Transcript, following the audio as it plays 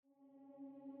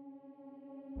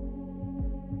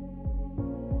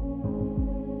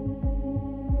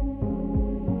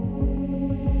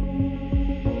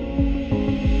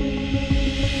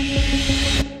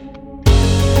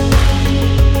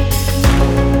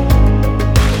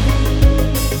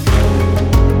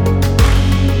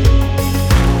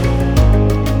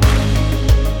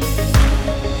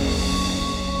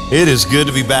It is good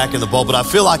to be back in the pulpit. I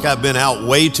feel like I've been out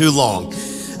way too long.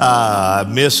 I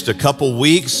missed a couple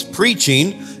weeks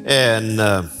preaching, and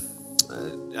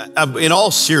in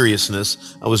all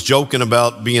seriousness, I was joking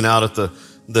about being out at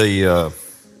the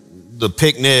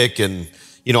picnic, and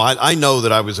you know, I know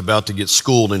that I was about to get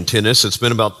schooled in tennis. It's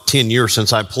been about 10 years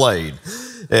since I played,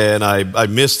 and I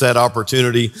missed that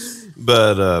opportunity.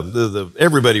 But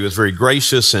everybody was very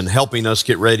gracious in helping us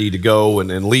get ready to go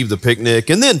and leave the picnic.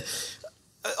 And then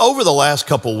over the last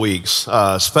couple weeks,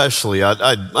 especially,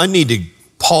 I need to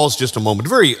pause just a moment,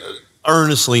 very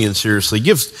earnestly and seriously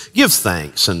give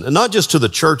thanks, and not just to the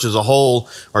church as a whole,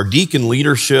 our deacon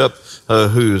leadership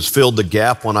who's filled the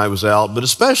gap when I was out, but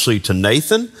especially to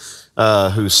Nathan,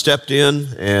 who stepped in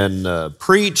and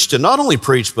preached, and not only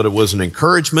preached, but it was an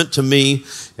encouragement to me.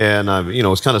 And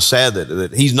it's kind of sad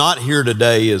that he's not here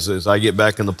today as I get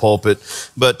back in the pulpit.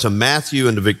 But to Matthew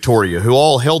and to Victoria, who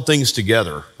all held things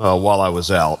together while I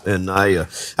was out, and I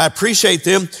appreciate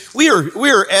them. We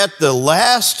are at the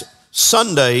last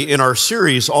Sunday in our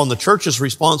series on the church's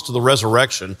response to the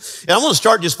resurrection, and I want to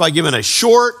start just by giving a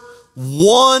short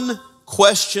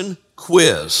one-question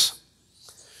quiz.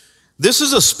 This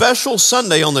is a special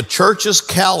Sunday on the church's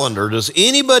calendar. Does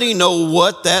anybody know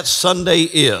what that Sunday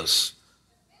is?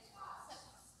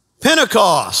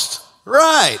 Pentecost.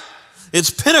 Right. It's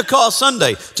Pentecost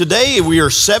Sunday. Today we are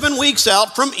 7 weeks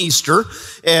out from Easter,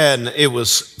 and it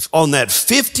was on that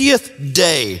 50th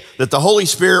day that the Holy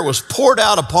Spirit was poured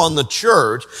out upon the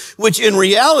church, which in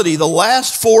reality, the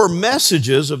last 4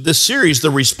 messages of this series,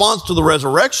 the response to the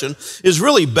resurrection, is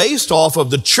really based off of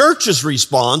the church's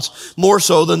response more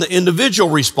so than the individual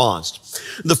response.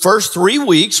 The first 3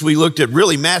 weeks, we looked at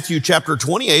really Matthew chapter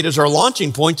 28 as our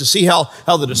launching point to see how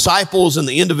the disciples and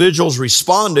the individuals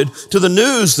responded to the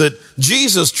news that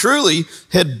Jesus truly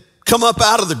had come up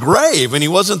out of the grave and he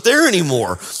wasn't there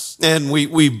anymore. And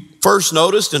we first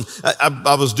noticed, and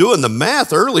I was doing the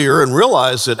math earlier and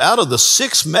realized that out of the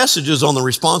 6 messages on the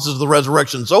responses to the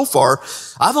resurrection so far,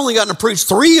 I've only gotten to preach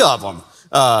 3 of them.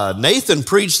 Nathan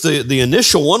preached the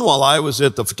initial one while I was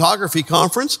at the photography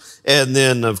conference, and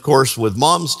then of course with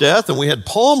Mom's death, and we had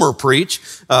Palmer preach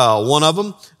one of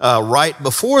them right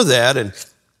before that. And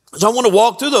so I want to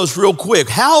walk through those real quick.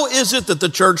 How is it that the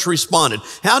church responded?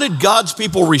 How did God's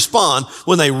people respond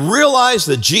when they realized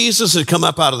that Jesus had come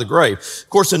up out of the grave? Of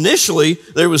course, initially,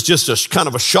 there was just a kind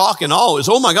of a shock and awe. It was,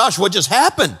 oh my gosh, what just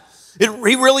happened? He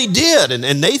really did.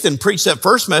 And Nathan preached that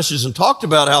first message and talked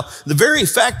about how the very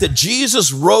fact that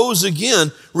Jesus rose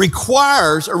again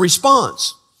requires a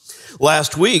response.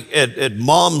 Last week at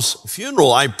Mom's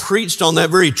funeral, I preached on that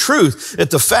very truth,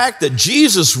 that the fact that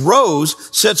Jesus rose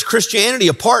sets Christianity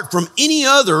apart from any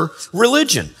other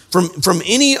religion, from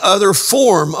any other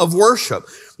form of worship.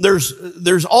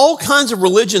 There's all kinds of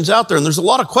religions out there, and there's a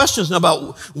lot of questions now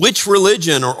about which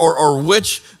religion or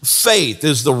which faith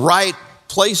is the right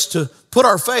place to put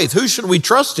our faith. Who should we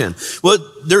trust in? Well,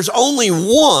 there's only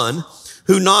one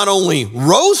who not only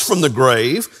rose from the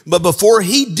grave, but before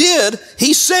he did,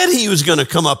 he said he was going to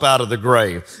come up out of the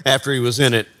grave after he was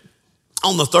in it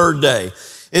on the 3rd day.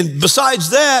 And besides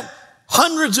that,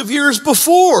 hundreds of years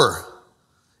before,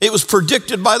 it was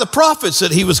predicted by the prophets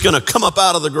that he was going to come up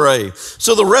out of the grave.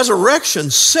 So the resurrection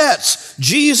sets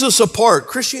Jesus apart,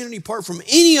 Christianity apart from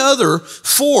any other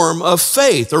form of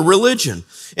faith or religion.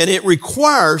 And it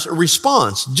requires a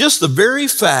response. Just the very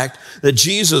fact that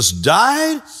Jesus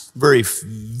died very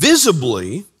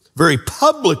visibly, very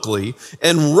publicly,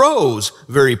 and rose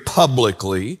very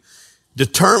publicly,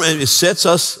 it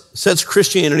sets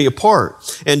Christianity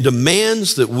apart and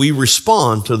demands that we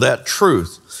respond to that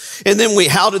truth. And then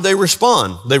how did they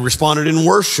respond? They responded in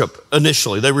worship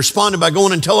initially. They responded by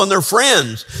going and telling their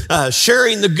friends,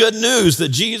 sharing the good news that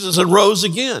Jesus had rose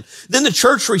again. Then the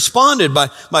church responded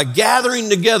by gathering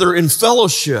together in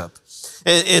fellowship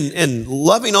and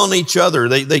loving on each other.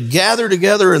 They gathered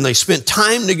together and they spent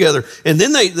time together. And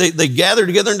then they gathered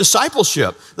together in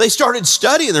discipleship. They started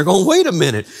studying. They're going, wait a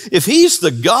minute. If he's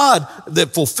the God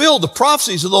that fulfilled the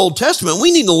prophecies of the Old Testament,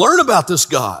 we need to learn about this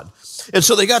God. And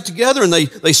so they got together and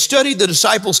they studied the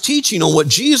disciples' teaching on what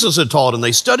Jesus had taught, and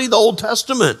they studied the Old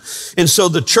Testament. And so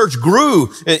the church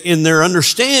grew in their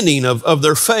understanding of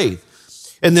their faith.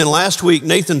 And then last week,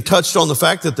 Nathan touched on the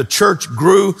fact that the church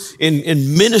grew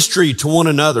in ministry to one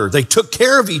another. They took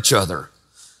care of each other.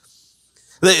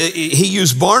 He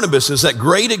used Barnabas as that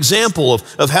great example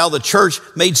of how the church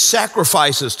made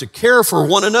sacrifices to care for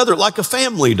one another like a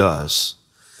family does.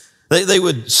 They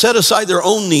would set aside their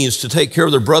own needs to take care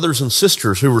of their brothers and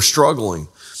sisters who were struggling.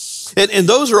 And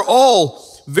those are all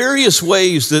various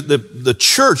ways that the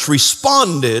church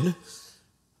responded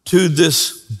to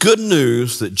this good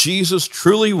news that Jesus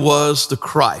truly was the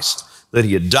Christ, that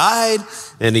he had died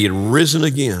and he had risen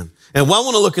again. And I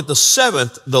want to look at the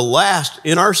seventh, the last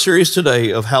in our series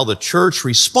today of how the church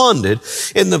responded.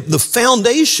 And the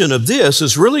foundation of this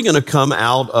is really going to come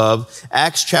out of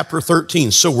Acts chapter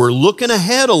 13. So we're looking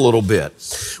ahead a little bit.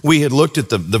 We had looked at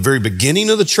the very beginning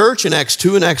of the church in Acts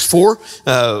 2 and Acts 4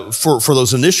 for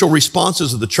those initial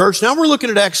responses of the church. Now we're looking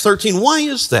at Acts 13. Why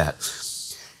is that?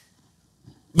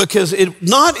 Because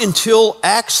not until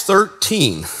Acts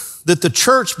 13 that the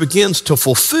church begins to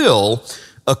fulfill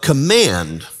a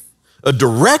command, a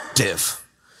directive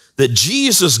that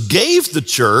Jesus gave the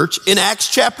church in Acts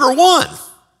chapter 1.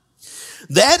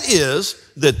 That is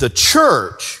that the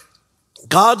church,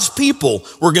 God's people,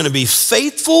 were going to be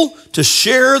faithful to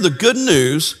share the good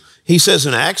news, he says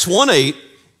in Acts 1:8,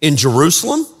 in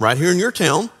Jerusalem, right here in your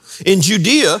town, in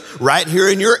Judea, right here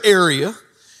in your area,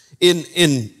 in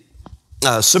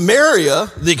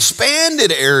Samaria, the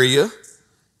expanded area,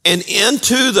 and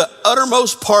into the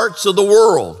uttermost parts of the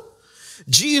world.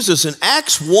 Jesus in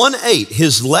Acts 1:8,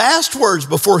 his last words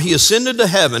before he ascended to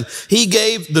heaven, he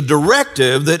gave the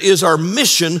directive that is our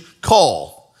mission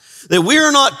call. That we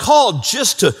are not called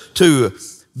just to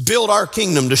build our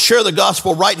kingdom, to share the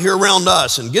gospel right here around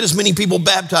us and get as many people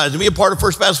baptized and be a part of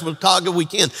First Baptist Watauga we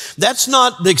can. That's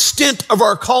not the extent of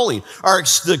our calling.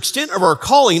 The extent of our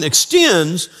calling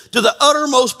extends to the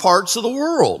uttermost parts of the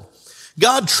world.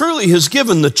 God truly has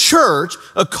given the church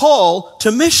a call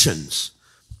to missions.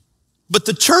 But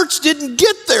the church didn't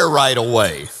get there right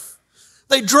away.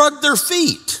 They dragged their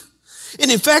feet.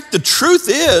 And in fact, the truth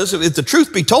is, if the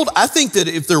truth be told, I think that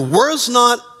if there was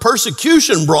not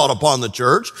persecution brought upon the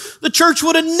church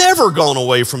would have never gone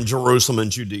away from Jerusalem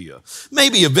and Judea.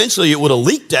 Maybe eventually it would have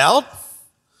leaked out.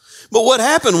 But what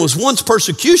happened was once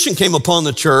persecution came upon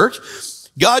the church,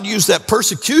 God used that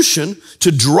persecution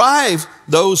to drive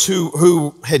those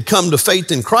who had come to faith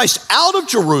in Christ out of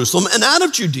Jerusalem and out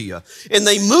of Judea. And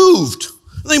they moved.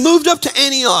 They moved up to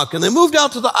Antioch and they moved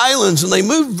out to the islands and they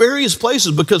moved various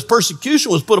places because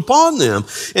persecution was put upon them.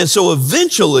 And so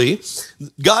eventually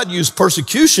God used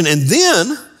persecution and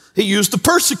then he used the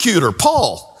persecutor,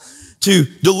 Paul, to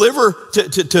deliver,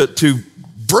 to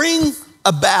bring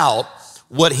about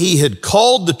what he had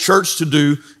called the church to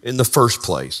do in the first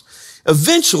place.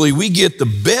 Eventually, we get the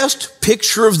best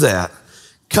picture of that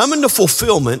coming to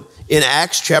fulfillment in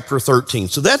Acts chapter 13.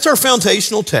 So that's our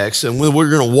foundational text, and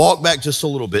we're going to walk back just a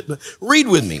little bit. But read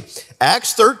with me.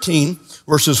 Acts 13,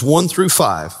 verses 1 through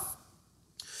 5.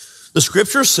 The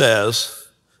scripture says,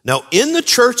 "Now in the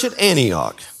church at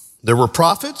Antioch, there were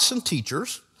prophets and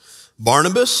teachers,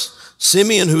 Barnabas,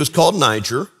 Simeon, who is called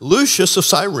Niger, Lucius of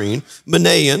Cyrene,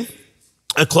 Manaen,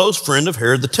 a close friend of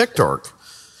Herod the Tetrarch,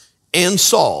 and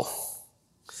Saul.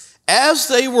 As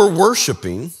they were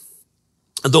worshiping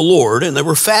the Lord and they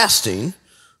were fasting,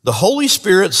 the Holy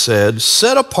Spirit said,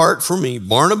 'Set apart for me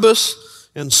Barnabas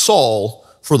and Saul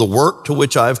for the work to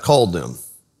which I have called them.'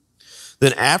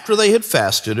 Then after they had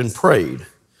fasted and prayed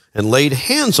and laid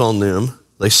hands on them,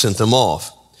 they sent them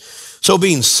off. So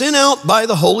being sent out by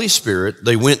the Holy Spirit,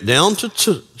 they went down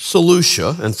to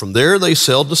Seleucia, and from there they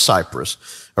sailed to Cyprus.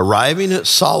 Arriving at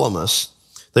Salamis,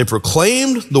 they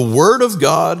proclaimed the word of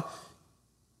God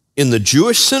in the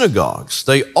Jewish synagogues.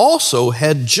 They also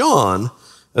had John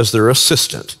as their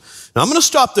assistant." Now I'm going to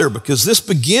stop there because this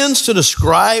begins to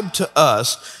describe to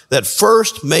us that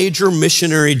first major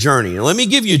missionary journey. And let me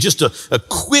give you just a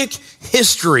quick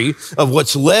history of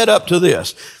what's led up to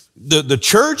this. The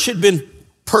church had been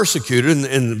persecuted,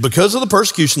 and because of the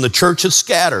persecution, the church had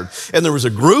scattered. And there was a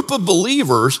group of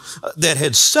believers that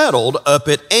had settled up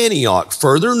at Antioch,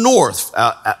 further north,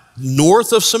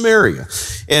 north of Samaria.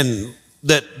 And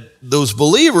that those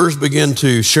believers began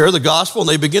to share the gospel and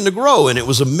they began to grow. And it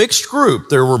was a mixed group.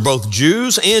 There were both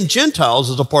Jews and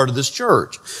Gentiles as a part of this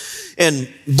church. And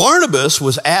Barnabas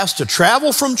was asked to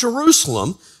travel from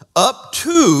Jerusalem up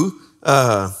to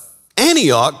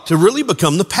Antioch to really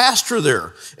become the pastor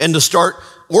there and to start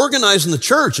organizing the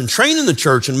church and training the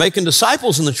church and making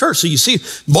disciples in the church. So you see,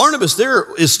 Barnabas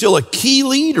there is still a key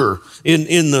leader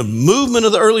in the movement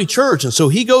of the early church. And so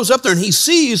he goes up there and he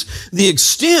sees the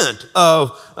extent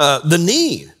of the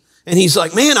need. And he's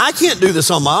like, man, I can't do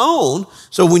this on my own.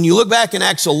 So when you look back in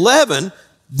Acts 11,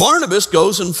 Barnabas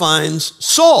goes and finds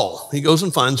Saul. He goes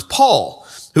and finds Paul,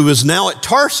 who is now at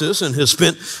Tarsus and has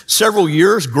spent several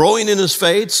years growing in his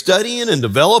faith, studying and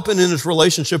developing in his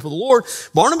relationship with the Lord.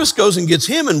 Barnabas goes and gets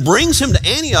him and brings him to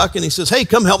Antioch, and he says, hey,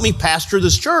 come help me pastor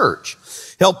this church.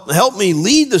 Help me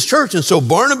lead this church. And so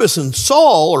Barnabas and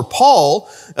Saul, or Paul,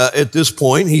 at this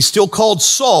point, he's still called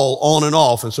Saul on and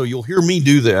off, and so you'll hear me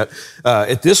do that.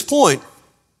 At this point,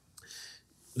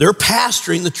 they're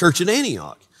pastoring the church at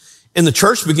Antioch. And the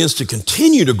church begins to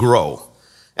continue to grow.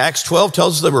 Acts 12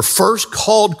 tells us they were first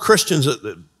called Christians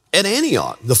at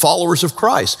Antioch, the followers of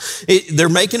Christ. They're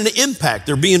making an impact.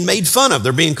 They're being made fun of.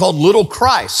 They're being called little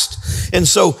Christ. And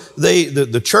so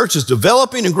the church is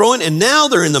developing and growing, and now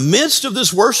they're in the midst of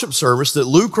this worship service that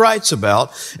Luke writes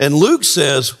about. And Luke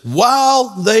says, while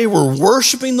they were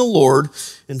worshiping the Lord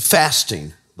and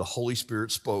fasting, the Holy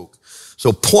Spirit spoke.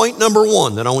 So point number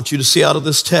one that I want you to see out of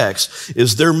this text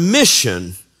is their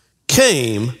mission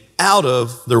came out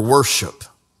of their worship.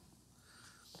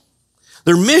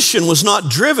 Their mission was not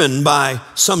driven by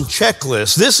some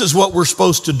checklist. This is what we're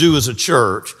supposed to do as a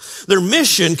church. Their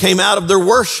mission came out of their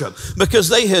worship because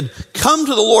they had come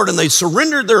to the Lord and they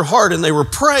surrendered their heart and they were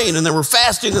praying and they were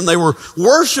fasting and they were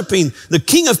worshiping the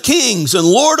King of Kings and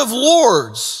Lord of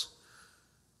Lords.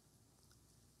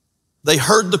 They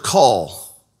heard the call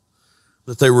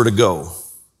that they were to go.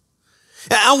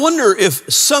 And I wonder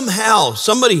if somehow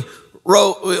somebody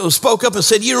spoke up and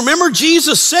said, you remember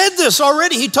Jesus said this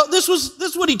already. This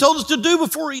is what he told us to do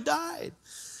before he died.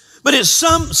 But it's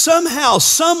somehow,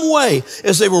 some way,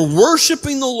 as they were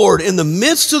worshiping the Lord in the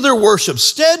midst of their worship,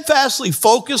 steadfastly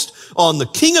focused on the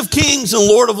King of Kings and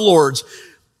Lord of Lords,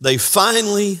 they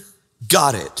finally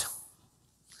got it.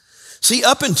 See,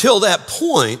 up until that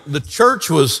point, the church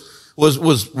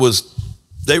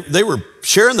they were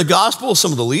sharing the gospel.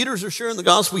 Some of the leaders are sharing the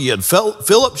gospel. You had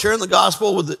Philip sharing the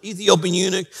gospel with the Ethiopian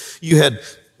eunuch. You had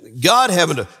God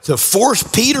having to force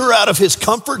Peter out of his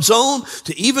comfort zone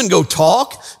to even go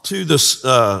talk to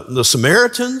the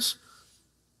Samaritans.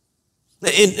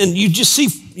 And you just see,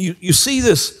 you see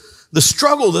this, the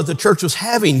struggle that the church was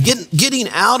having, getting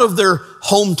out of their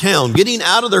hometown, getting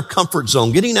out of their comfort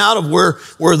zone, getting out of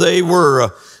where they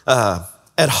were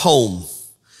at home,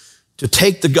 to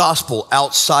take the gospel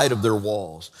outside of their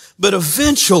walls. But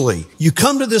eventually, you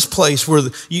come to this place where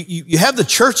you have the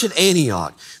church at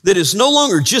Antioch that is no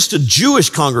longer just a Jewish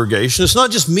congregation. It's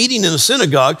not just meeting in a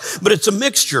synagogue, but it's a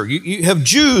mixture. You have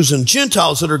Jews and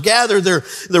Gentiles that are gathered.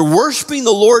 They're worshiping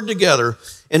the Lord together.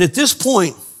 And at this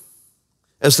point,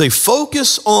 as they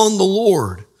focus on the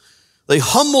Lord, they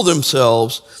humble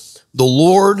themselves. The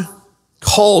Lord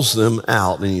calls them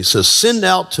out, and he says, send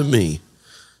out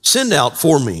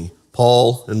for me,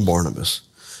 Paul and Barnabas.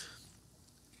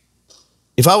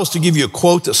 If I was to give you a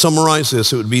quote that summarized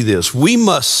this, it would be this: we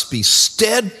must be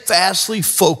steadfastly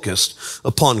focused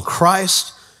upon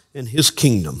Christ and his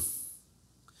kingdom,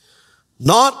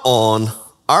 not on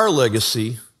our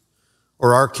legacy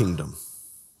or our kingdom.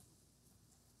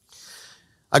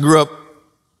 I grew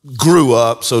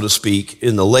up, so to speak,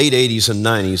 in the late 80s and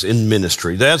 90s in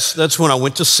ministry. That's when I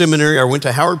went to seminary. I went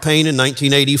to Howard Payne in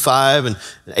 1985 and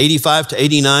 85 to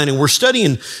 89, and we're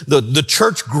studying the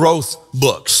church growth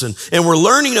books, and we're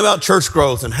learning about church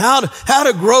growth and how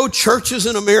to grow churches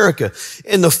in America.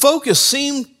 And the focus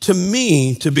seemed to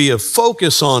me to be a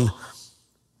focus on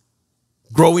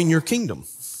growing your kingdom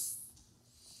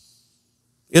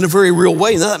in a very real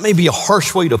way. Now, that may be a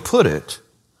harsh way to put it,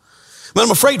 but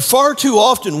I'm afraid far too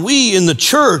often we in the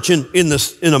church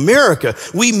in America,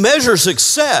 we measure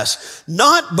success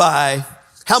not by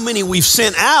how many we've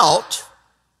sent out,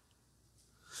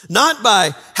 not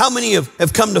by how many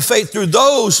have come to faith through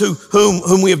those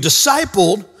whom we have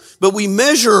discipled, but we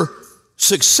measure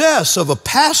success of a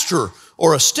pastor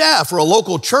or a staff or a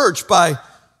local church by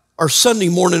our Sunday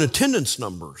morning attendance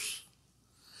numbers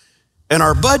and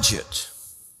our budget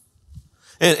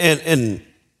and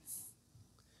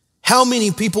how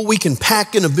many people we can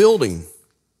pack in a building.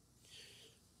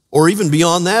 Or even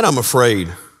beyond that, I'm afraid.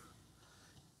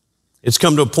 It's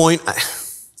come to a point,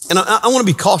 and I want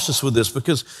to be cautious with this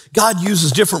because God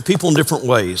uses different people in different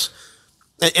ways.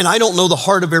 And I don't know the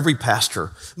heart of every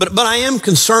pastor. But I am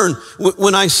concerned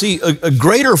when I see a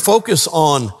greater focus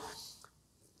on,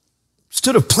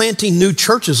 instead of planting new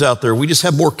churches out there, we just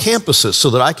have more campuses so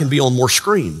that I can be on more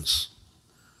screens.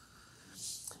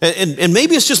 And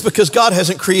maybe it's just because God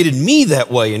hasn't created me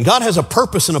that way, and God has a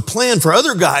purpose and a plan for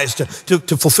other guys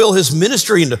to fulfill his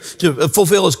ministry and to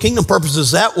fulfill his kingdom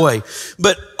purposes that way.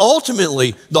 But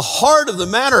ultimately, the heart of the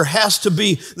matter has to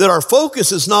be that our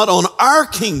focus is not on our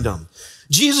kingdom.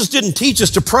 Jesus didn't teach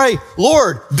us to pray,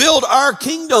 Lord, build our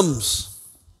kingdoms.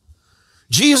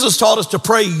 Jesus taught us to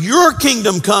pray, your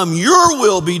kingdom come, your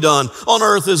will be done on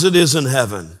earth as it is in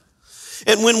heaven.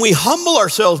 And when we humble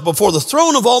ourselves before the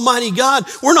throne of Almighty God,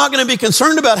 we're not going to be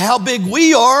concerned about how big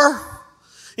we are.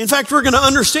 In fact, we're going to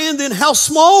understand then how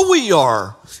small we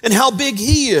are and how big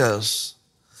he is.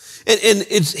 And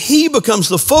he becomes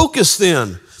the focus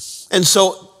then. And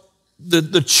so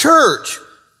the church,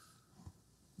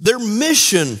 their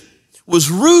mission was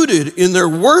rooted in their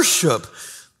worship.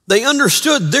 They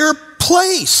understood their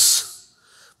place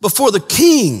before the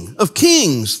King of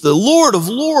Kings, the Lord of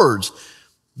Lords.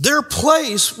 Their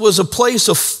place was a place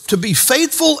to be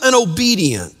faithful and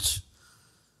obedient,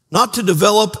 not to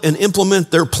develop and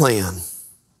implement their plan.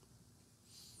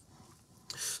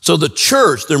 So the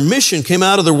church, their mission came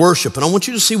out of their worship. And I want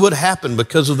you to see what happened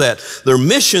because of that. Their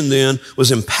mission then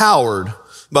was empowered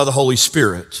by the Holy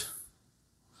Spirit.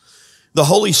 The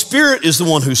Holy Spirit is the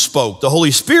one who spoke. The Holy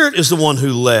Spirit is the one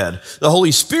who led. The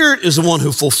Holy Spirit is the one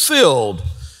who fulfilled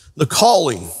the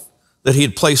calling that he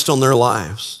had placed on their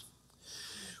lives.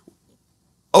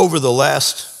 Over the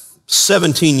last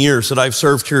 17 years that I've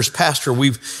served here as pastor,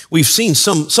 we've seen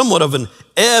somewhat of an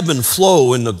ebb and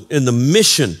flow in the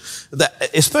mission, that,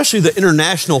 especially the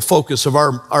international focus of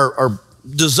our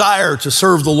desire to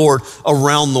serve the Lord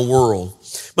around the world.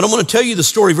 But I'm going to tell you the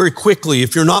story very quickly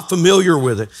if you're not familiar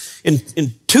with it.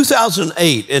 In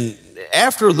 2008, and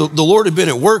after the Lord had been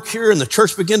at work here and the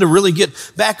church began to really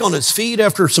get back on its feet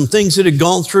after some things it had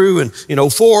gone through in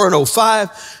 2004 and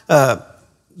 2005,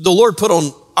 the Lord put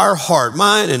on our heart,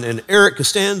 mine and Eric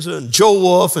Costanza and Joe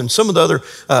Wolf and some of the other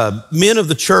men of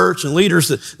the church and leaders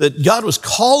that God was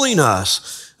calling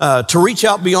us to reach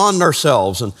out beyond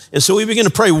ourselves. And so we began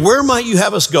to pray, where might you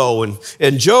have us go?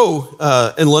 And Joe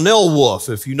and Linnell Wolf,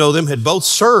 if you know them, had both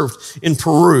served in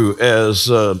Peru as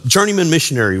journeyman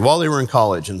missionary while they were in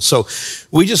college. And so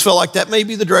we just felt like that may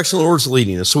be the direction the Lord's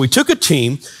leading us. So we took a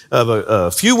team of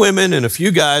a few women and a few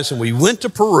guys, and we went to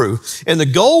Peru. And the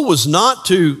goal was not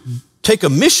to take a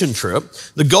mission trip.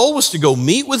 The goal was to go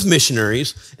meet with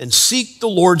missionaries and seek the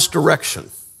Lord's direction.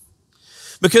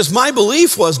 Because my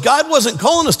belief was God wasn't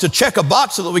calling us to check a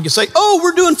box so that we could say, oh,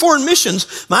 we're doing foreign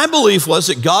missions. My belief was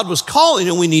that God was calling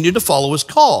and we needed to follow his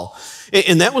call.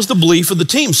 And that was the belief of the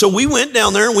team. So we went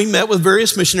down there and we met with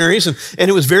various missionaries, and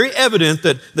it was very evident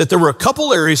that there were a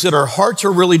couple areas that our hearts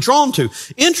are really drawn to.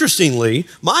 Interestingly,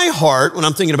 my heart, when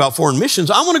I'm thinking about foreign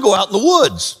missions, I want to go out in the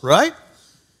woods, right?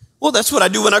 Well, that's what I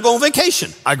do when I go on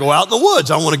vacation. I go out in the woods.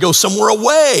 I want to go somewhere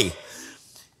away.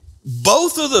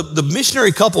 Both of the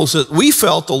missionary couples that we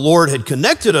felt the Lord had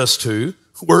connected us to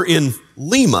were in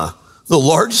Lima, the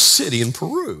largest city in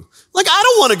Peru. Like, I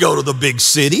don't want to go to the big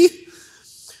city.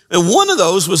 And one of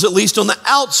those was at least on the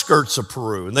outskirts of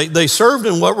Peru. And they served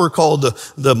in what were called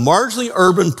the marginally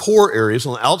urban poor areas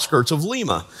on the outskirts of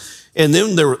Lima. And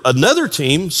then another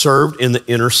team served in the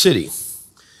inner city.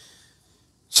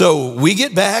 So we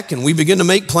get back and we begin to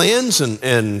make plans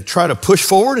and try to push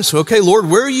forward and say, okay, Lord,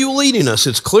 where are you leading us?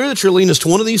 It's clear that you're leading us to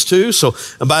one of these two. So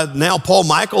by now, Paul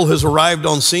Michael has arrived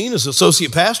on scene as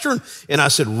associate pastor. And I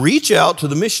said, reach out to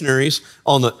the missionaries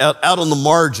out on the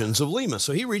margins of Lima.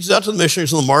 So he reaches out to the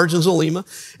missionaries on the margins of Lima.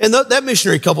 And that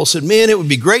missionary couple said, man, it would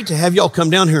be great to have y'all come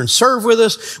down here and serve with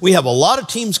us. We have a lot of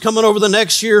teams coming over the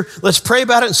next year. Let's pray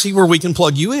about it and see where we can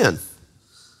plug you in.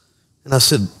 And I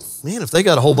said, man, if they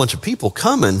got a whole bunch of people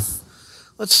coming,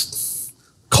 let's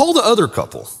call the other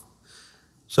couple.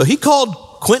 So he called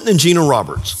Quentin and Gina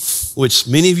Roberts, which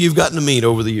many of you have gotten to meet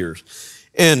over the years.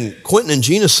 And Quentin and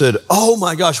Gina said, oh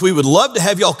my gosh, we would love to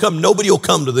have y'all come. Nobody will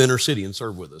come to the inner city and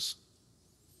serve with us.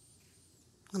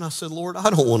 And I said, Lord, I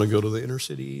don't want to go to the inner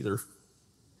city either.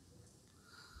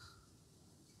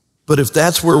 But if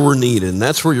that's where we're needed and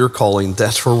that's where you're calling,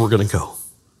 that's where we're going to go.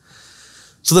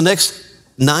 So the next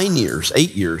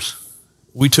 8 years,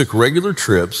 we took regular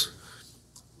trips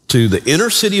to the inner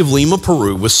city of Lima,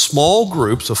 Peru, with small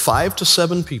groups of 5 to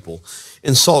 7 people,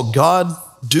 and saw God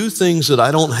do things that I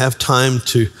don't have time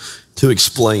to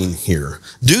explain here.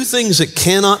 Do things that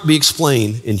cannot be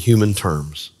explained in human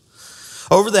terms.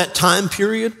 Over that time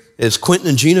period, as Quentin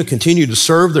and Gina continued to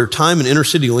serve their time in inner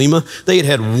city Lima, they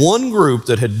had one group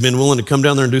that had been willing to come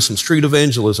down there and do some street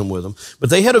evangelism with them.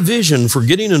 But they had a vision for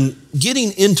getting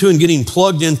into and getting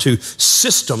plugged into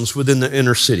systems within the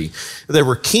inner city. There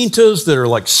were quintas that are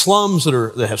like slums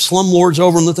that have slumlords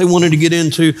over them that they wanted to get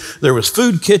into. There was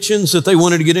food kitchens that they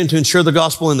wanted to get into and share the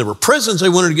gospel in. There were prisons they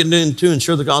wanted to get into and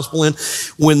share the gospel in.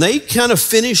 When they kind of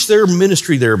finished their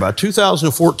ministry there by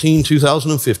 2014,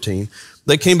 2015,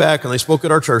 they came back and they spoke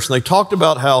at our church and they talked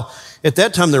about how at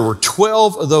that time there were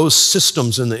 12 of those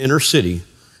systems in the inner city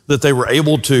that they were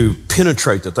able to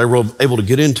penetrate, that they were able to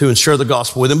get into and share the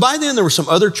gospel with. And by then there were some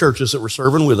other churches that were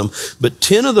serving with them, but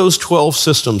 10 of those 12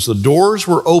 systems, the doors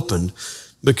were opened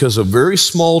because of very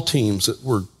small teams that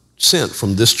were sent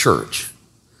from this church.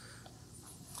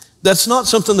 That's not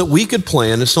something that we could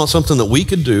plan. It's not something that we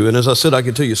could do. And as I said, I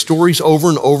could tell you stories over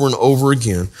and over and over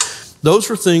again. Those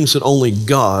are things that only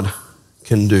God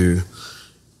can do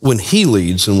when he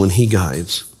leads and when he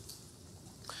guides.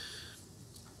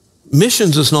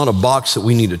 Missions is not a box that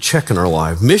we need to check in our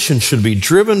life. Mission should be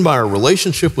driven by our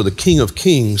relationship with the King of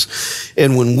Kings.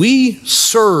 And when we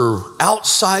serve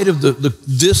outside of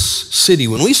this city,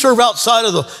 when we serve outside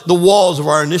of the walls of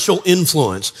our initial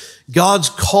influence, God's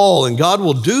call, and God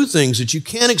will do things that you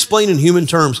can't explain in human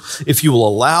terms if you will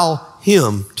allow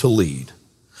Him to lead.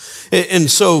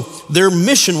 And so their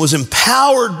mission was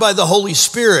empowered by the Holy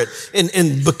Spirit.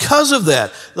 And because of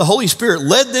that, the Holy Spirit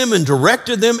led them and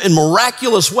directed them in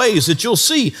miraculous ways that you'll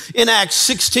see in Acts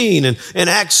 16 and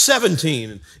Acts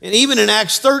 17 and even in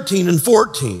Acts 13 and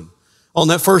 14 on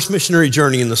that first missionary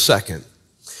journey and the second.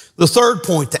 The third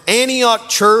point, the Antioch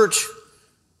church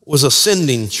was a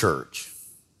sending church.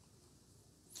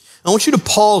 I want you to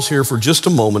pause here for just a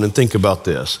moment and think about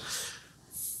this.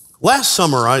 Last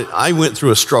summer, I went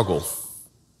through a struggle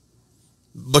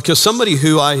because somebody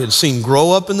who I had seen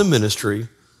grow up in the ministry,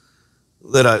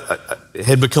 that I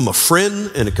had become a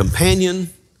friend and a companion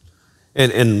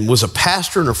and was a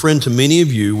pastor and a friend to many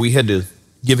of you, we had to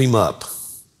give him up.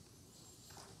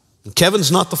 And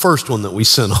Kevin's not the first one that we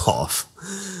sent off.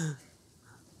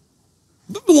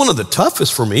 But one of the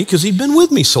toughest for me because he'd been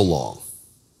with me so long.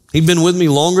 He'd been with me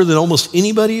longer than almost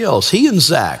anybody else. He and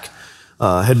Zach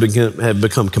had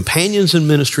become companions in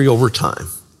ministry over time.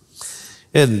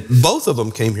 And both of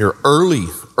them came here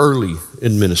early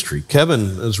in ministry.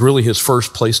 Kevin is really his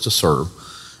first place to serve.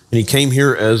 And he came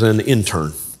here as an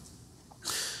intern.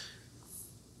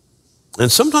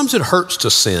 And sometimes it hurts to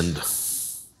send,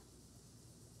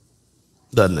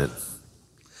 doesn't it?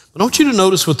 But I want you to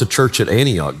notice what the church at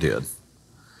Antioch did.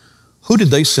 Who did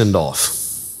they send off?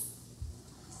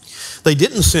 They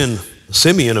didn't send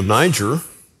Simeon of Niger.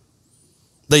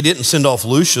 They didn't send off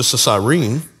Lucius of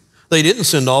Cyrene. They didn't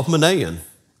send off Manaen.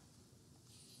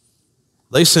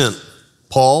 They sent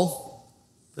Paul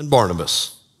and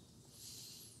Barnabas.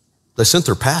 They sent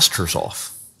their pastors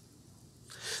off.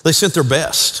 They sent their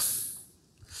best.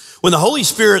 When the Holy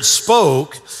Spirit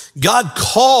spoke, God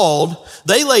called,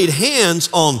 they laid hands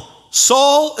on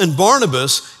Saul and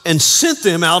Barnabas and sent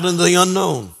them out into the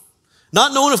unknown.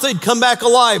 Not knowing if they'd come back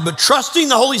alive, but trusting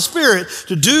the Holy Spirit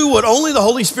to do what only the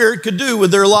Holy Spirit could do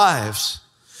with their lives.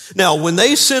 Now, when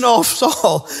they sent off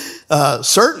Saul,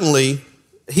 certainly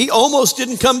he almost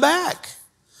didn't come back.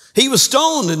 He was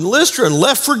stoned in Lystra and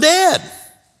left for dead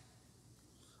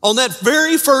on that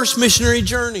very first missionary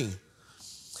journey.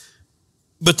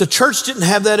 But the church didn't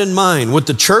have that in mind. What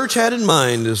the church had in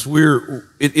mind is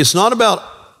it's not about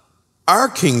our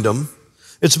kingdom,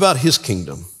 it's about His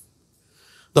kingdom.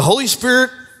 The Holy Spirit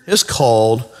is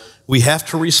called, we have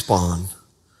to respond.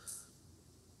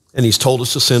 And He's told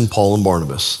us to send Paul and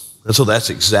Barnabas. And so that's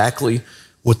exactly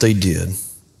what they did.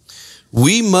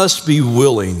 We must be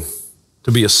willing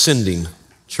to be a sending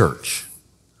church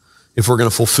if we're going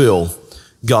to fulfill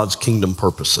God's kingdom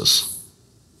purposes.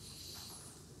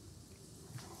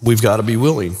 We've got to be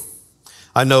willing.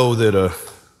 I know that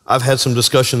I've had some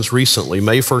discussions recently.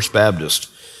 May First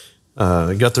Baptist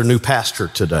got their new pastor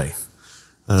today.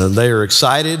 They are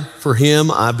excited for him.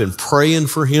 I've been praying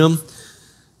for him.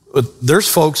 But there's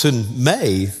folks in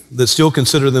May that still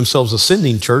consider themselves a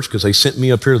sending church because they sent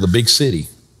me up here to the big city.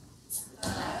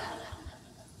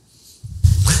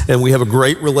 And we have a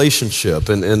great relationship.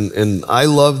 And I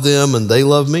love them and they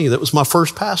love me. That was my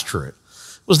first pastorate.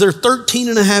 I was there 13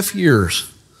 and a half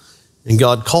years. And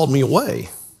God called me away.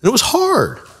 And it was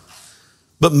hard.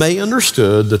 But May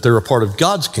understood that they're a part of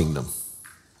God's kingdom.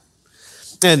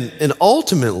 And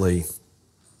ultimately,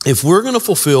 if we're going to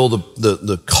fulfill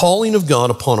the calling of God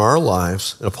upon our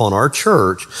lives and upon our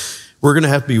church, we're going to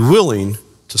have to be willing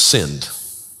to send.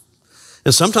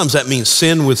 And sometimes that means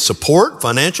send with support,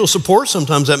 financial support.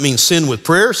 Sometimes that means send with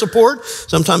prayer support.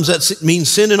 Sometimes that means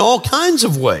send in all kinds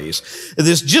of ways.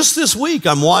 Just this week,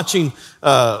 I'm watching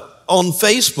on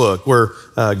Facebook where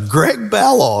Greg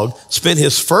Ballog spent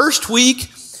his first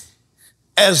week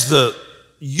as the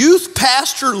youth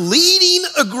pastor leading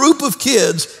a group of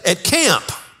kids at camp.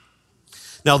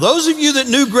 Now, those of you that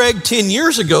knew Greg 10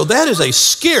 years ago, that is a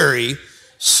scary,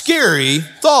 scary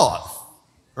thought,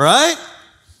 right?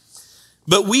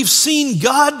 But we've seen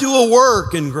God do a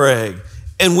work in Greg,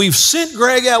 and we've sent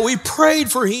Greg out. We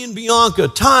prayed for he and Bianca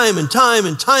time and time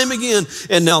and time again,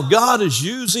 and now God is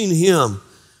using him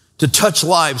to touch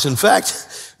lives. In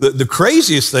fact, the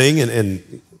craziest thing,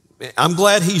 and I'm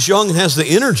glad he's young and has the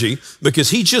energy, because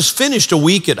he just finished a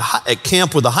week at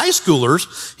camp with the high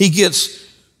schoolers. He gets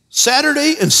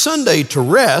Saturday and Sunday to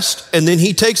rest, and then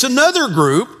he takes another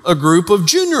group, a group of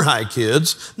junior high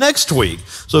kids, next week.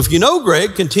 So if you know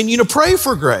Greg, continue to pray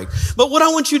for Greg. But what I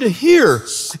want you to hear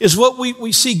is what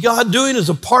we see God doing as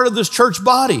a part of this church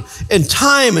body. And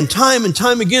time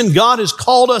again, God has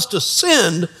called us to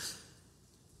send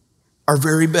our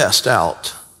very best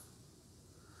out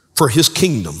for his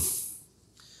kingdom.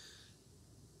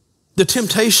 The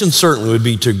temptation certainly would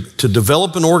be to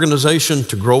develop an organization,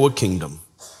 to grow a kingdom.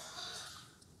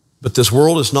 But this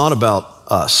world is not about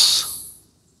us.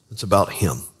 It's about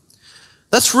him.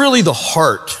 That's really the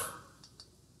heart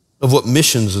of what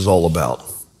missions is all about.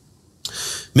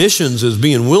 Missions is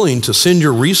being willing to send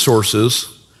your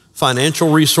resources,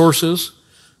 financial resources,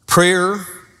 prayer,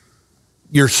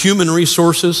 your human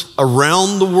resources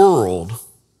around the world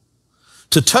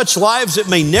to touch lives that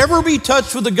may never be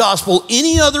touched with the gospel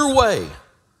any other way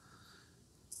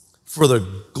for the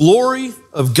glory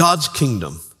of God's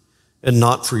kingdom and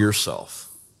not for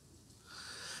yourself.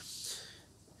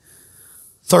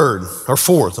 Fourth,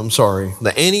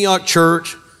 the Antioch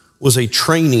church was a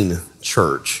training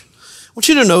church. I want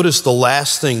you to notice the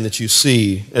last thing that you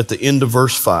see at the end of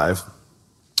verse 5,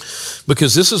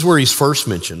 because this is where he's first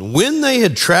mentioned. When they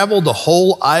had traveled the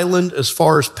whole island as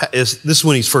far as this is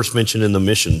when he's first mentioned in the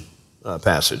mission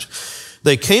passage.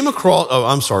 They came across,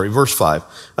 verse 5.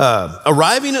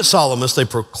 Arriving at Salamis, they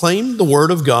proclaimed the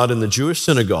word of God in the Jewish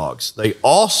synagogues. They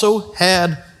also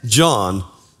had John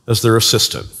as their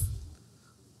assistant.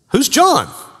 Who's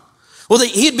John? Well,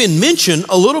 he had been mentioned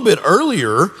a little bit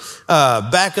earlier,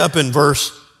 back up in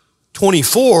verse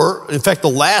 24. In fact, the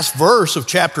last verse of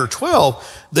chapter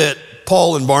 12, that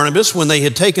Paul and Barnabas, when they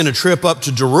had taken a trip up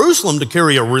to Jerusalem to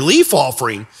carry a relief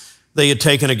offering, they had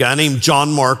taken a guy named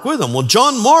John Mark with them. Well,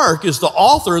 John Mark is the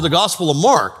author of the Gospel of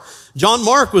Mark. John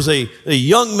Mark was a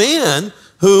young man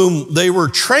whom they were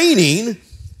training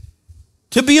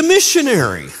to be a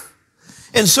missionary.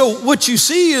 And so what you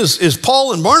see is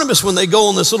Paul and Barnabas, when they go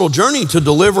on this little journey to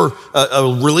deliver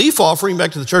a relief offering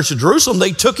back to the church of Jerusalem,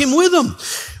 they took him with them.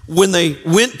 When they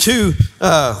went to,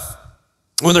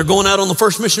 when they're going out on the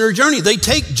first missionary journey, they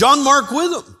take John Mark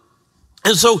with them.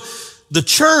 And so the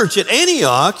church at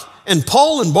Antioch and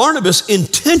Paul and Barnabas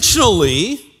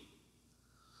intentionally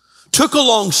took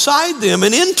alongside them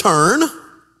an intern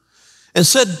and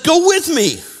said, go with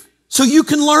me so you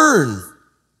can learn.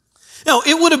 Now,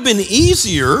 it would have been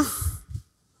easier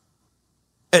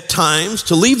at times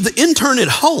to leave the intern at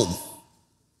home.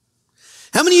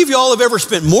 How many of y'all have ever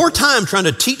spent more time trying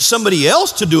to teach somebody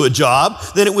else to do a job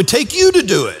than it would take you to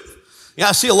do it? Yeah,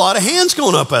 I see a lot of hands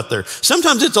going up out there.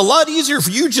 Sometimes it's a lot easier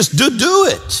for you just to do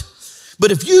it.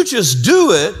 But if you just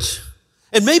do it,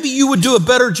 and maybe you would do a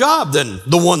better job than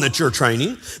the one that you're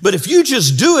training, but if you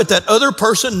just do it, that other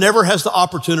person never has the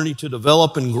opportunity to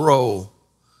develop and grow.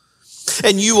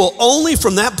 And you will only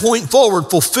from that point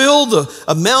forward fulfill the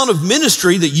amount of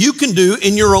ministry that you can do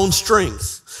in your own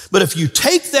strength. But if you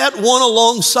take that one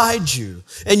alongside you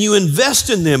and you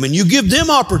invest in them and you give them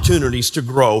opportunities to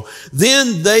grow,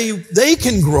 then they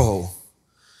can grow.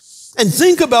 And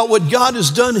think about what God has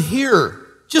done here.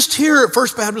 Just here at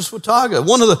First Baptist Watauga,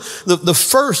 one of the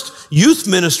first youth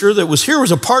minister that was here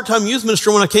was a part-time youth minister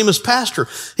when I came as pastor.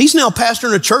 He's now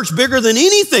pastoring a church bigger than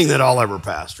anything that I'll ever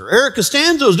pastor. Eric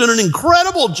Costanzo's done an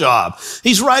incredible job.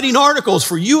 He's writing articles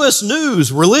for U.S.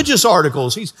 News, religious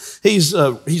articles. He's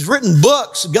written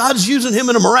books. God's using him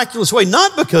in a miraculous way,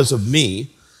 not because of me,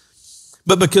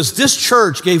 but because this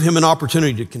church gave him an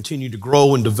opportunity to continue to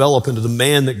grow and develop into the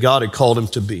man that God had called him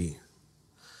to be.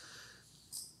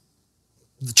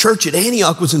 The church at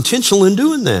Antioch was intentional in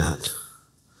doing that.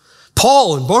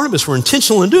 Paul and Barnabas were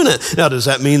intentional in doing it. Now, does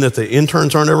that mean that the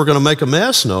interns aren't ever going to make a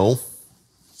mess? No.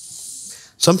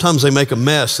 Sometimes they make a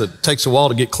mess that takes a while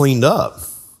to get cleaned up.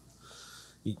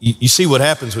 You see what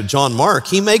happens with John Mark.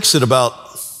 He makes it about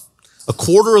a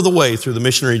quarter of the way through the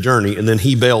missionary journey, and then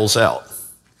he bails out,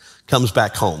 comes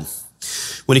back home.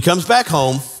 When he comes back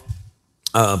home,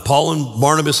 Paul and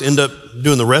Barnabas end up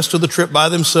doing the rest of the trip by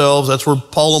themselves. That's where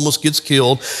Paul almost gets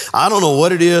killed. I don't know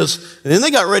what it is. And then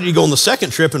they got ready to go on the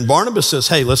second trip, and Barnabas says,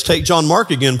 hey, let's take John Mark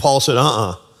again. Paul said,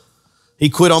 He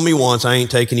quit on me once. I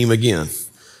ain't taking him again.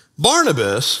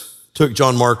 Barnabas took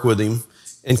John Mark with him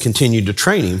and continued to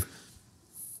train him.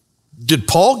 Did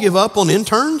Paul give up on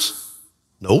interns?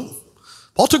 No.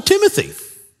 Paul took Timothy.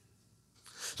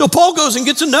 So Paul goes and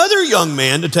gets another young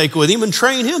man to take with him and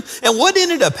train him. And what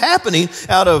ended up happening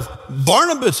out of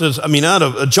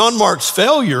John Mark's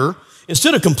failure,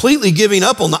 instead of completely giving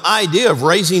up on the idea of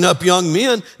raising up young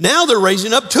men, now they're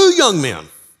raising up two young men.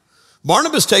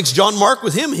 Barnabas takes John Mark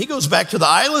with him. He goes back to the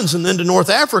islands and then to North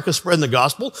Africa spreading the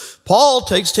gospel. Paul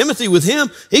takes Timothy with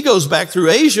him. He goes back through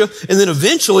Asia and then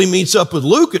eventually meets up with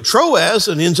Luke at Troas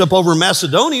and ends up over in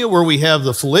Macedonia, where we have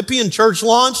the Philippian church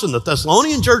launch and the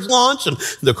Thessalonian church launch and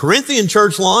the Corinthian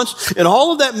church launch. And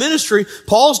all of that ministry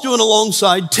Paul's doing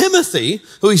alongside Timothy,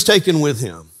 who he's taken with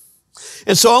him.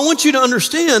 And so I want you to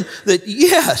understand that,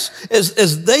 yes,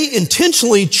 as they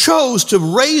intentionally chose to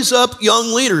raise up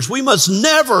young leaders, we must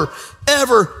never,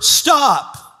 ever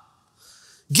stop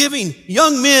giving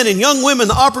young men and young women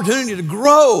the opportunity to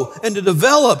grow and to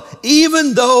develop,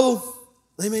 even though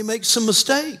they may make some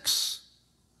mistakes.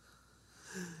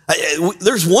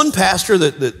 There's one pastor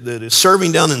that is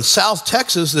serving down in South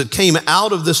Texas that came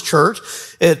out of this church.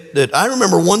 That I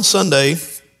remember one Sunday,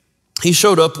 he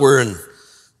showed up wearing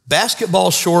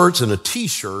basketball shorts and a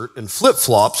t-shirt and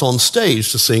flip-flops on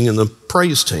stage to sing in the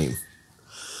praise team.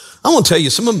 I want to tell you,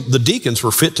 some of the deacons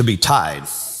were fit to be tied.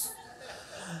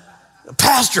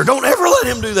 Pastor, don't ever let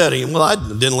him do that again. Well, I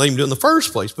didn't let him do it in the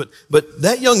first place, but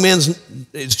that young man's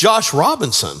Josh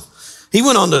Robinson. He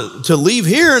went on to leave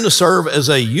here and to serve as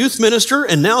a youth minister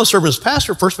and now serve as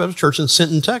pastor at First Baptist Church in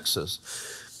Sinton, Texas.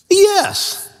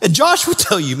 Yes. And Josh would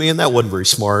tell you, man, that wasn't very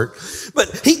smart.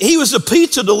 But he was a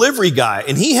pizza delivery guy,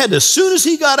 and he had, as soon as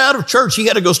he got out of church, he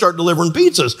had to go start delivering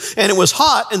pizzas. And it was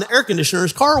hot, and the air conditioner in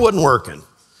his car wasn't working.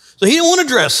 So he didn't want to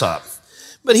dress up.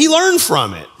 But he learned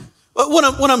from it. But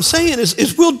what I'm saying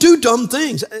is we'll do dumb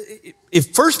things.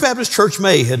 If First Baptist Church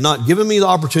May had not given me the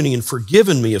opportunity and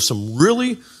forgiven me of some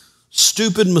really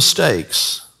stupid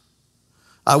mistakes,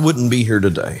 I wouldn't be here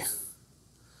today.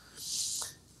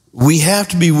 We have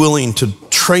to be willing to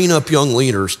train up young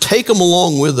leaders, take them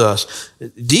along with us.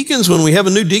 Deacons, when we have a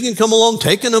new deacon come along,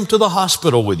 taking them to the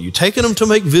hospital with you, taking them to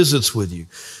make visits with you.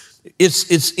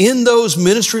 It's in those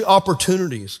ministry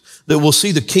opportunities that we'll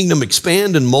see the kingdom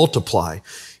expand and multiply.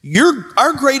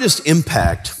 Our greatest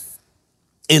impact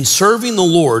in serving the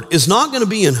Lord is not going to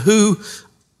be in who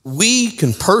we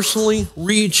can personally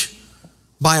reach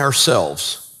by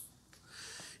ourselves.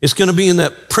 It's going to be in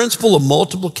that principle of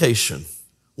multiplication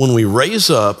when we raise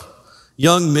up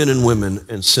young men and women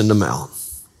and send them out.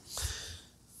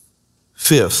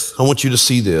 Fifth, I want you to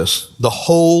see this. The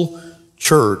whole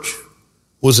church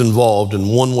was involved in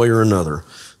one way or another.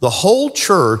 The whole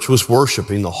church was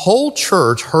worshiping. The whole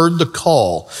church heard the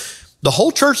call. The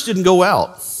whole church didn't go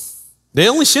out. They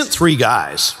only sent 3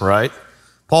 guys, right?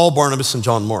 Paul, Barnabas, and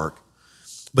John Mark.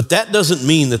 But that doesn't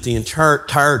mean that the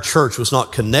entire church was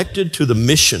not connected to the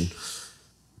mission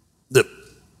that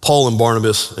Paul and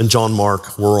Barnabas and John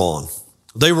Mark were on.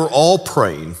 They were all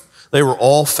praying. They were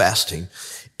all fasting.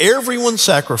 Everyone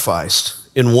sacrificed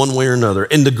in one way or another.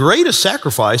 And the greatest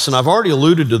sacrifice, and I've already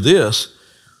alluded to this,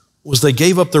 was they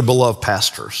gave up their beloved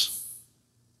pastors.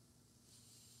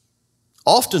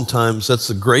 Oftentimes, that's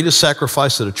the greatest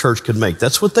sacrifice that a church could make.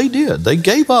 That's what they did. They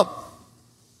gave up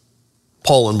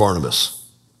Paul and Barnabas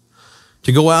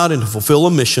to go out and to fulfill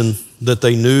a mission that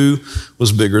they knew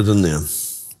was bigger than them.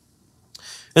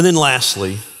 And then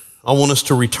lastly, I want us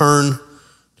to return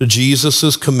to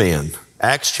Jesus' command.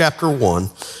 Acts chapter 1,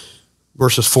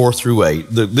 verses 4 through 8.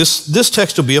 This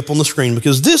text will be up on the screen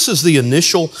because this is the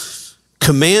initial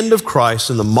command of Christ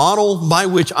and the model by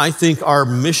which I think our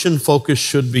mission focus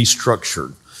should be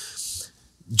structured.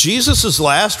 Jesus'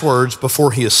 last words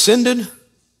before he ascended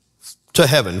to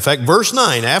heaven. In fact, verse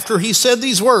 9, after he said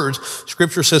these words,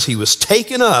 Scripture says he was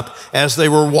taken up as they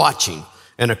were watching,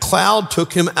 and a cloud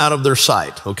took him out of their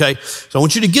sight, okay? So I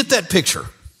want you to get that picture.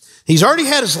 He's already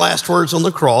had his last words on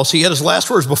the cross. He had his last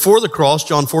words before the cross,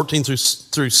 John 14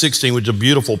 through 16, which is a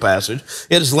beautiful passage.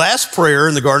 He had his last prayer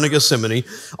in the Garden of Gethsemane.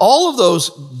 All of those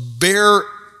bear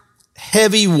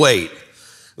heavy weight.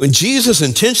 When Jesus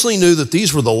intentionally knew that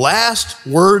these were the last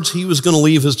words he was going to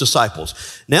leave his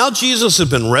disciples. Now Jesus has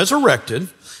been resurrected.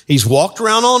 He's walked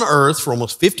around on earth for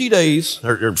almost 50 days,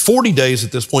 or 40 days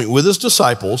at this point with his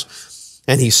disciples.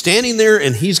 And he's standing there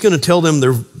and he's going to tell them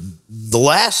the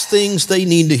last things they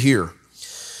need to hear.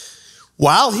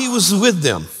 While he was with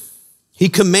them, he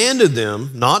commanded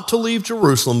them not to leave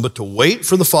Jerusalem, but to wait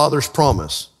for the Father's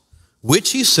promise,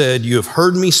 which he said, you have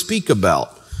heard me speak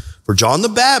about. For John the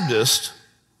Baptist,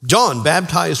 John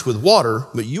baptized with water,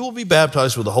 but you will be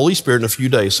baptized with the Holy Spirit in a few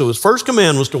days. So his first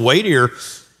command was to wait here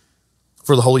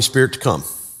for the Holy Spirit to come.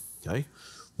 Okay?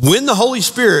 When the Holy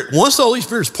Spirit, once the Holy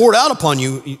Spirit is poured out upon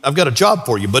you, I've got a job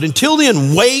for you. But until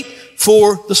then, wait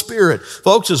for the Spirit.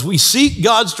 Folks, as we seek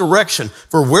God's direction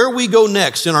for where we go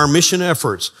next in our mission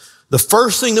efforts, the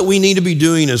first thing that we need to be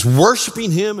doing is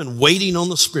worshiping Him and waiting on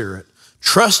the Spirit,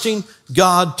 trusting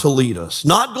God to lead us,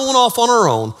 not going off on our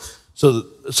own so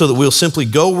that we'll simply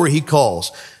go where He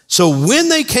calls. So when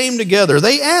they came together,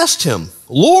 they asked him,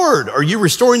 Lord, are you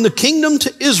restoring the kingdom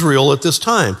to Israel at this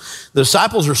time? The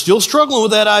disciples are still struggling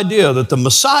with that idea that the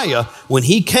Messiah, when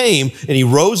he came and he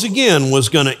rose again, was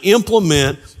going to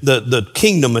implement the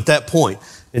kingdom at that point.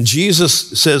 And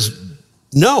Jesus says,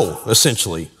 no,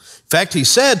 essentially. In fact, he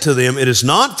said to them, it is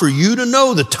not for you to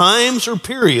know the times or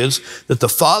periods that the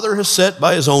Father has set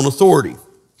by his own authority.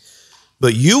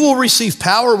 But you will receive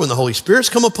power when the Holy Spirit's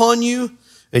come upon you,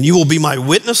 and you will be my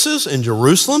witnesses in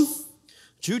Jerusalem,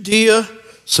 Judea,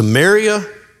 Samaria,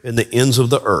 and the ends of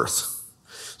the earth.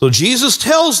 So Jesus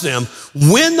tells them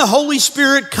when the Holy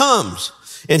Spirit comes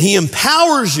and he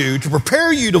empowers you to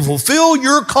prepare you to fulfill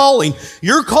your calling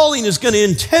is going to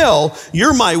entail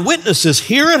you're my witnesses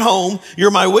here at home,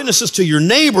 you're my witnesses to your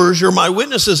neighbors, you're my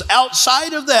witnesses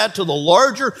outside of that to the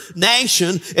larger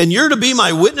nation, and you're to be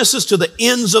my witnesses to the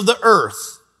ends of the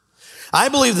earth. I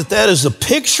believe that is a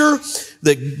picture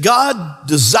that God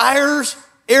desires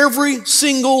every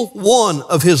single one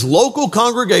of his local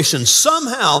congregations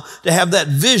somehow to have that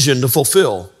vision to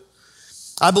fulfill.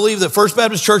 I believe that First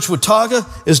Baptist Church Watauga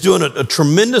is doing a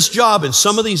tremendous job in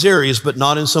some of these areas, but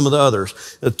not in some of the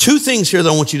others. Two things here that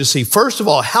I want you to see. First of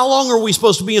all, how long are we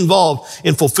supposed to be involved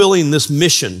in fulfilling this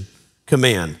mission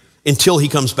command? Until he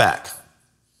comes back.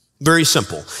 Very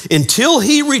simple. Until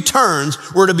he returns,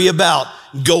 we're to be about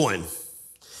going.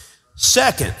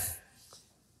 Second,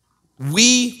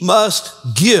 we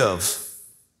must give.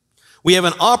 We have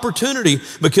an opportunity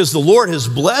because the Lord has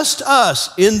blessed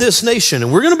us in this nation.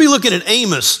 And we're going to be looking at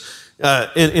Amos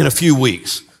in a few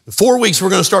weeks. In 4 weeks, we're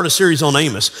going to start a series on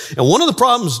Amos. And one of the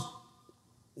problems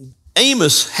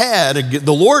Amos had,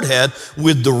 the Lord had,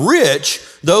 with the rich,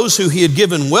 those who he had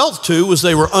given wealth to, was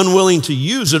they were unwilling to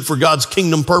use it for God's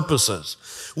kingdom purposes.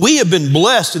 We have been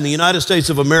blessed in the United States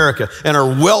of America and are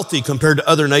wealthy compared to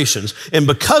other nations. And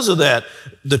because of that,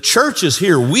 the churches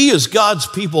here, we as God's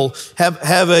people have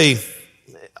a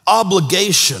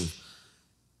obligation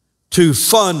to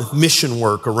fund mission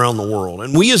work around the world.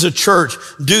 And we as a church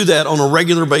do that on a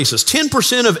regular basis.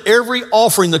 10% of every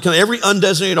offering every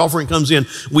undesignated offering comes in,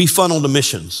 we funnel to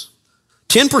missions.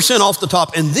 10% off the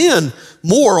top, and then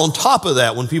more on top of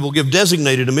that when people give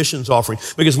designated a missions offering,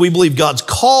 because we believe God's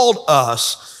called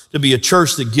us to be a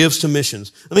church that gives to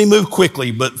missions. Let me move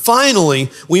quickly, but finally,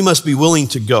 we must be willing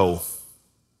to go.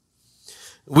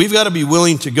 We've got to be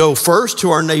willing to go first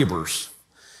to our neighbors.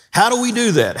 How do we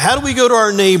do that? How do we go to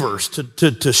our neighbors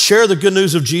to share the good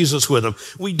news of Jesus with them?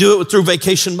 We do it through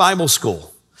Vacation Bible School.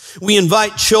 We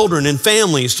invite children and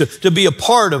families to be a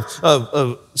part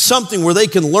of something where they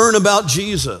can learn about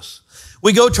Jesus.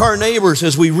 We go to our neighbors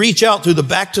as we reach out through the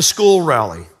Back to School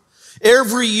rally.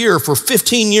 Every year for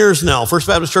 15 years now, First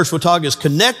Baptist Church Watauga is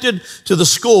connected to the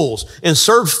schools and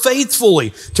serves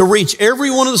faithfully to reach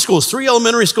every one of the schools, 3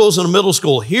 elementary schools and a middle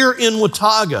school here in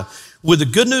Watauga with the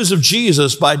good news of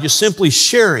Jesus by just simply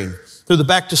sharing through the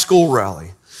Back to School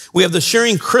rally. We have the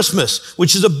Sharing Christmas,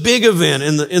 which is a big event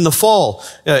in the fall,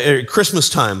 Christmas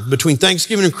time, between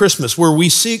Thanksgiving and Christmas, where we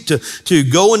seek to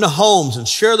go into homes and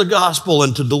share the gospel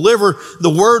and to deliver the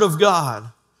word of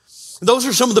God. Those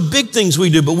are some of the big things we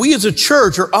do, but we as a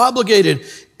church are obligated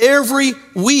every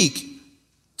week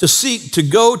to seek to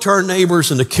go to our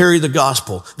neighbors and to carry the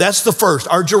gospel. That's the first,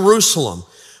 our Jerusalem.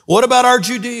 What about our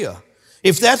Judea?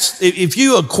 If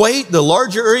you equate the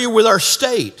larger area with our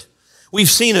state, we've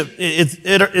seen it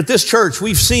at this church.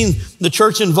 We've seen the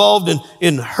church involved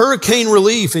in hurricane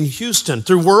relief in Houston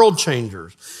through World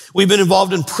Changers. We've been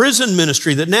involved in prison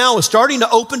ministry that now is starting to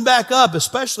open back up,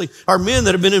 especially our men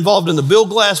that have been involved in the Bill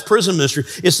Glass prison ministry.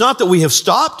 It's not that we have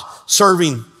stopped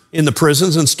serving in the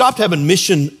prisons and stopped having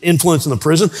mission influence in the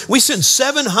prison. We send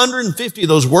 750 of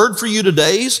those Word for You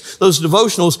Todays, those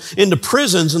devotionals, into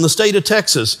prisons in the state of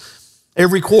Texas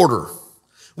every quarter.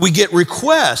 We get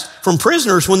requests from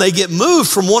prisoners when they get moved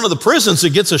from one of the prisons that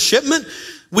gets a shipment.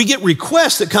 We get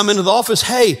requests that come into the office.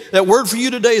 Hey, that Word for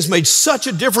You Today has made such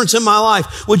a difference in my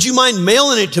life. Would you mind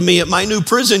mailing it to me at my new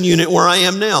prison unit where I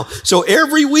am now? So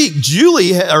every week,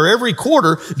 every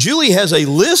quarter, Julie has a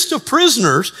list of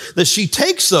prisoners that she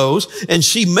takes those and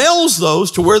she mails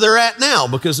those to where they're at now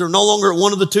because they're no longer at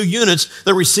one of the 2 units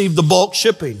that received the bulk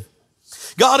shipping.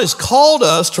 God has called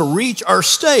us to reach our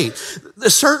state.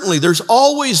 Certainly, there's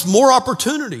always more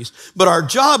opportunities, but our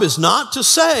job is not to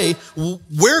say,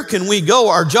 where can we go?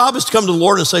 Our job is to come to the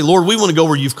Lord and say, Lord, we want to go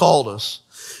where you've called us.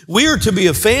 We are to be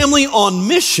a family on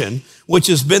mission, which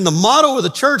has been the motto of the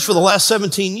church for the last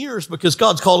 17 years because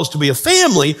God's called us to be a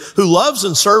family who loves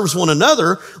and serves one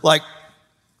another like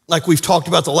we've talked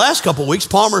about the last couple of weeks,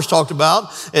 Palmer's talked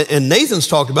about and Nathan's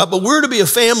talked about, but we're to be a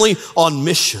family on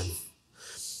mission.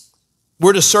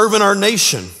 We're to serve in our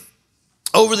nation.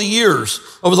 over the years,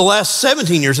 over the last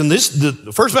 17 years, and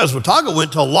the First Baptist Watauga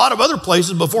went to a lot of other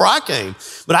places before I came,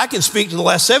 but I can speak to the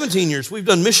last 17 years. We've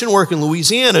done mission work in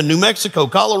Louisiana, New Mexico,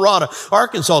 Colorado,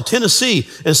 Arkansas, Tennessee,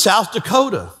 and South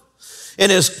Dakota.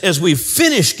 And as we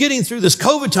finish getting through this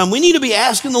COVID time, we need to be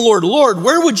asking the Lord, Lord,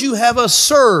 where would you have us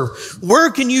serve? Where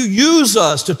can you use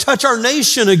us to touch our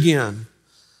nation again?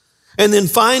 And then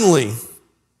finally,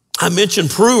 I mentioned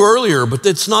Peru earlier, but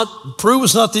Peru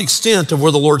was not the extent of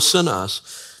where the Lord sent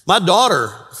us. My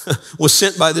daughter was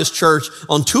sent by this church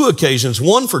on 2 occasions,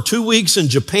 one for 2 weeks in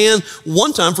Japan,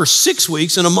 one time for 6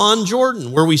 weeks in Amman,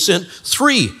 Jordan, where we sent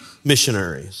 3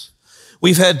 missionaries.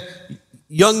 We've had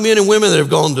young men and women that have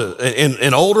gone to,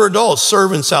 and older adults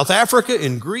serve in South Africa,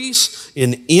 in Greece,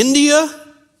 in India,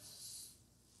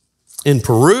 in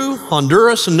Peru,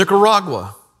 Honduras, and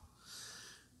Nicaragua.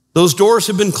 Those doors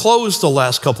have been closed the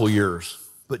last couple years.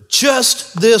 But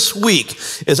just this week,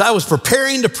 as I was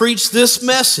preparing to preach this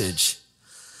message,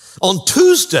 on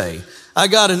Tuesday, I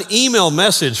got an email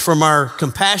message from our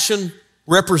Compassion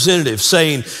representative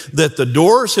saying that the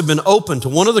doors have been opened to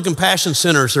one of the Compassion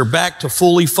centers. They're back to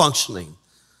fully functioning.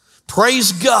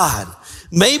 Praise God.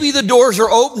 Maybe the doors are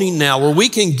opening now where we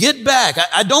can get back.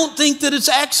 I don't think that it's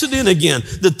accident again,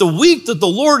 that the week that the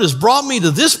Lord has brought me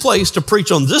to this place to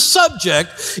preach on this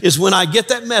subject is when I get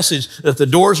that message that the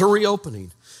doors are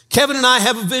reopening. Kevin and I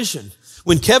have a vision.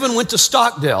 When Kevin went to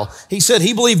Stockdale, he said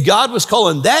he believed God was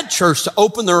calling that church to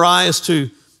open their eyes to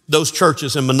those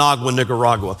churches in Managua,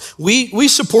 Nicaragua. We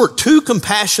support 2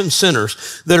 Compassion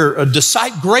centers that are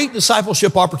great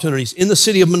discipleship opportunities in the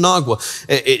city of Managua.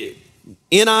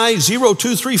 NI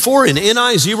 0234 and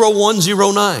NI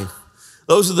 0109.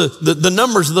 Those are the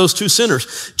numbers of those 2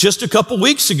 centers. Just a couple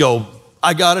weeks ago,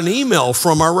 I got an email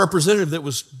from our representative that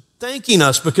was thanking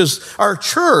us because our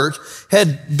church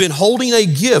had been holding a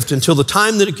gift until the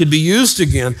time that it could be used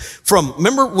again.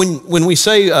 Remember when we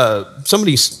say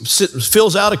somebody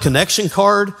fills out a connection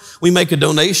card, we make a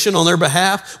donation on their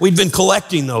behalf? We'd been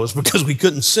collecting those because we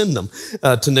couldn't send them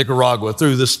to Nicaragua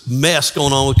through this mess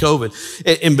going on with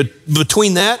COVID. And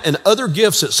between that and other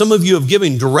gifts that some of you have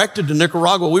given directed to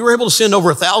Nicaragua, we were able to send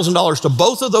over $1,000 to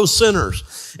both of those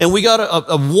centers. And we got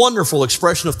a wonderful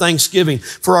expression of thanksgiving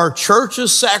for our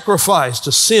church's sacrifice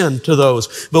to send to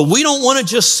those. But we don't want to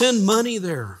just send money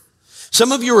there.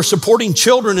 Some of you are supporting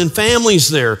children and families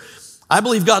there. I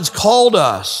believe God's called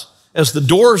us as the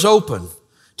doors open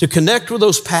to connect with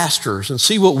those pastors and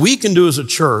see what we can do as a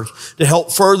church to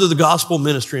help further the gospel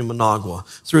ministry in Managua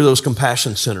through those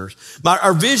Compassion centers.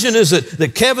 Our vision is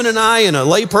that Kevin and I and a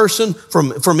layperson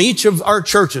from each of our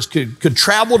churches could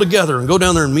travel together and go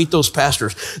down there and meet those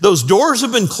pastors. Those doors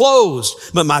have been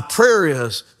closed, but my prayer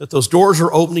is that those doors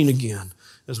are opening again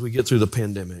as we get through the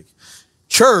pandemic.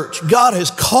 Church, God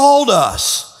has called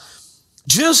us,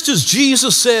 just as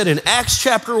Jesus said in Acts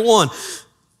chapter 1,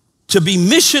 to be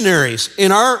missionaries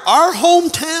in our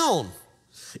hometown,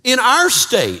 in our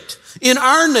state, in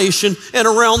our nation, and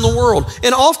around the world.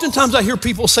 And oftentimes I hear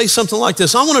people say something like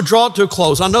this. I want to draw it to a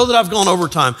close. I know that I've gone over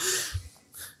time,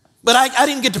 but I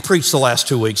didn't get to preach the last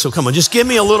 2 weeks, so come on, just give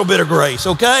me a little bit of grace,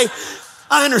 okay?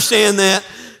 I understand that.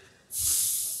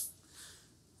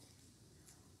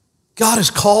 God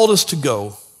has called us to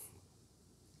go.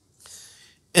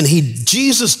 And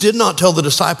Jesus did not tell the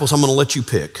disciples, I'm going to let you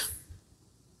pick.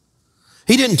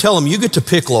 He didn't tell them, you get to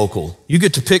pick local, you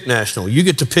get to pick national, you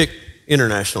get to pick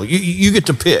international, you get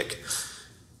to pick.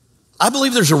 I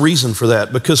believe there's a reason for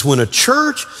that, because when a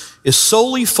church is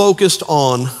solely focused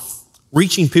on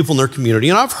reaching people in their community,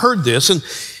 and I've heard this, and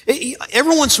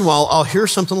every once in a while I'll hear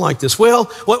something like this, well,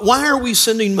 why are we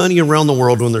sending money around the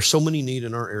world when there's so many need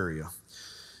in our area?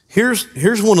 Here's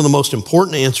one of the most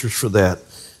important answers for that.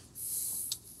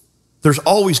 There's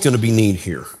always going to be need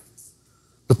here.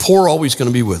 The poor are always going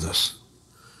to be with us.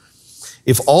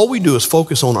 If all we do is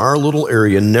focus on our little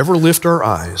area and never lift our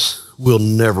eyes, we'll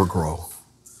never grow.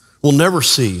 We'll never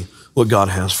see what God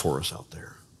has for us out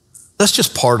there. That's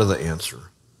just part of the answer.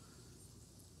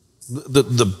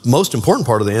 The most important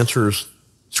part of the answer is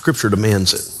Scripture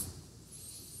demands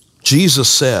it. Jesus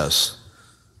says,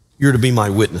 you're to be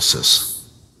my witnesses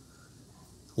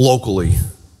locally,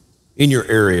 in your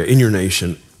area, in your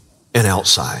nation, and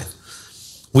outside.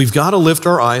 We've got to lift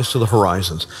our eyes to the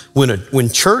horizons. When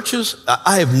churches,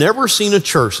 I have never seen a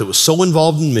church that was so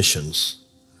involved in missions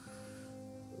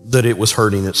that it was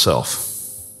hurting itself.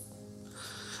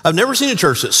 I've never seen a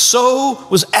church that so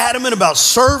was adamant about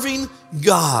serving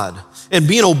God and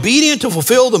being obedient to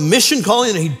fulfill the mission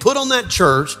calling that He'd put on that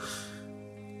church,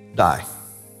 die.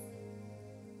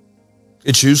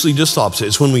 It's usually just the opposite.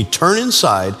 It's when we turn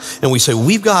inside and we say,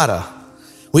 we've got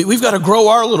We've got to grow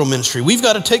our little ministry. We've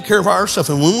got to take care of our stuff.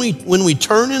 And when we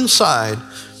turn inside,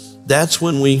 that's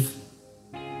when we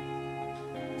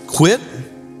quit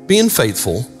being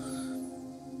faithful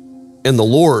and the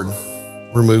Lord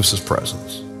removes his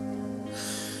presence.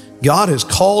 God has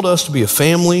called us to be a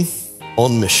family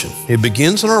on mission. It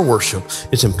begins in our worship.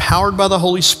 It's empowered by the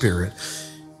Holy Spirit.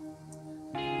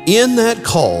 In that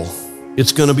call,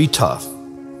 it's going to be tough.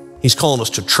 He's calling us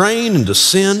to train and to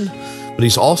sin, but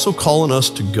he's also calling us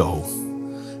to go.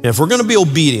 And if we're going to be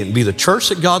obedient, be the church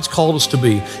that God's called us to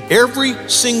be, every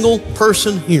single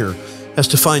person here has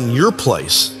to find your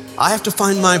place. I have to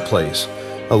find my place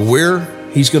of where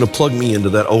he's going to plug me into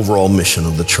that overall mission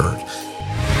of the church.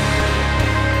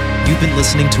 You've been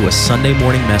listening to a Sunday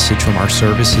morning message from our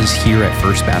services here at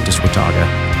First Baptist Watauga.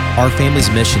 Our family's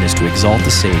mission is to exalt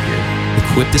the Savior,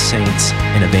 equip the saints,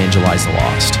 and evangelize the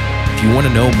lost. If you want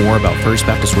to know more about First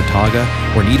Baptist Watauga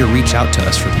or need to reach out to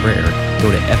us for prayer,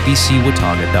 go to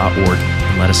fbcwatauga.org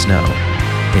and let us know.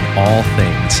 In all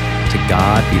things, to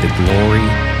God be the glory,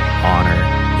 honor,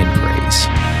 and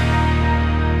praise.